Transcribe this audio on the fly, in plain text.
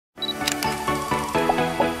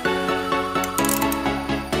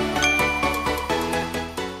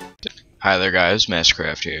Hi there guys,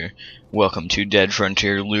 Masscraft here. Welcome to Dead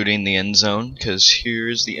Frontier looting the end zone, because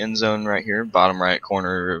here's the end zone right here, bottom right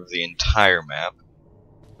corner of the entire map.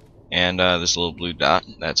 And this little blue dot,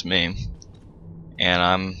 that's me. And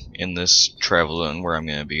I'm in this travel zone where I'm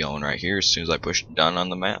going to be going right here as soon as I push done on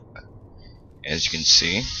the map. As you can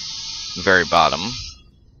see, very bottom,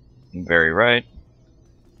 very right,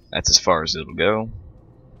 that's as far as it'll go.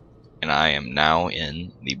 And I am now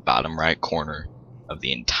in the bottom right corner of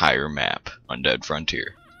the entire map on Dead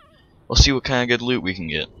Frontier. We'll see what kind of good loot we can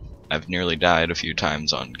get. I've nearly died a few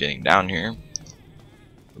times on getting down here,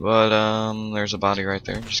 but there's a body right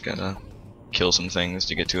there. Just gotta kill some things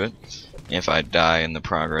to get to it. If I die in the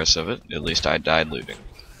progress of it, at least I died looting.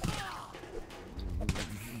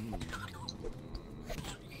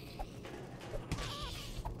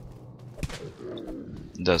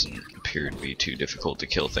 It doesn't appear to be too difficult to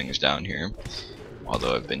kill things down here,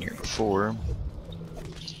 although I've been here before.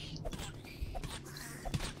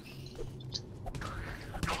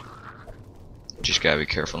 Just gotta be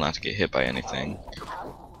careful not to get hit by anything,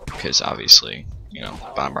 because obviously, you know,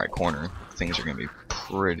 bottom right corner, things are gonna be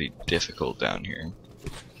pretty difficult down here.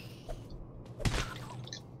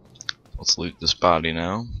 Let's loot this body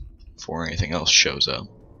now before anything else shows up.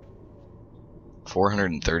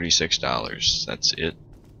 $436, that's it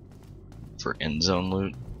for end zone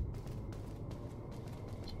loot.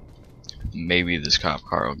 Maybe this cop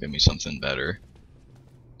car will give me something better.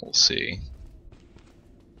 We'll see.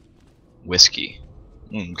 Whiskey.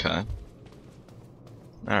 Okay.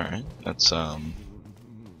 Alright, that's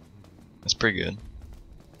pretty good.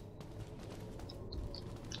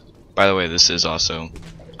 By the way, this is also,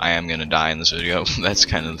 I am gonna die in this video. That's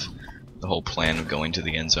kind of the whole plan of going to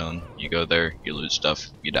the end zone. You go there, you loot stuff,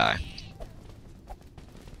 you die.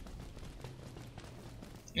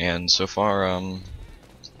 And so far, I'm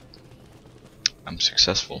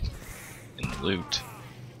successful in the loot.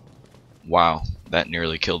 Wow, that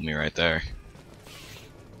nearly killed me right there.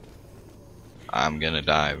 I'm gonna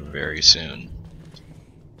die very soon.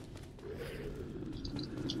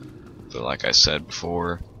 But like I said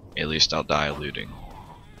before, at least I'll die looting.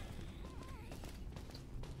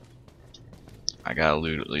 I gotta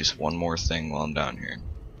loot at least one more thing while I'm down here.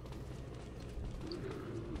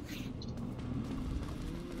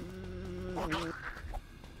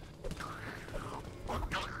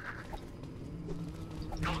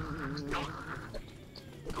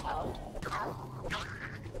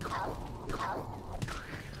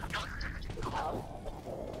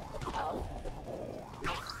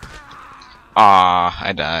 Ah,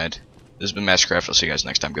 I died. This has been Masscraft. I'll see you guys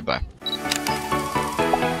next time. Goodbye.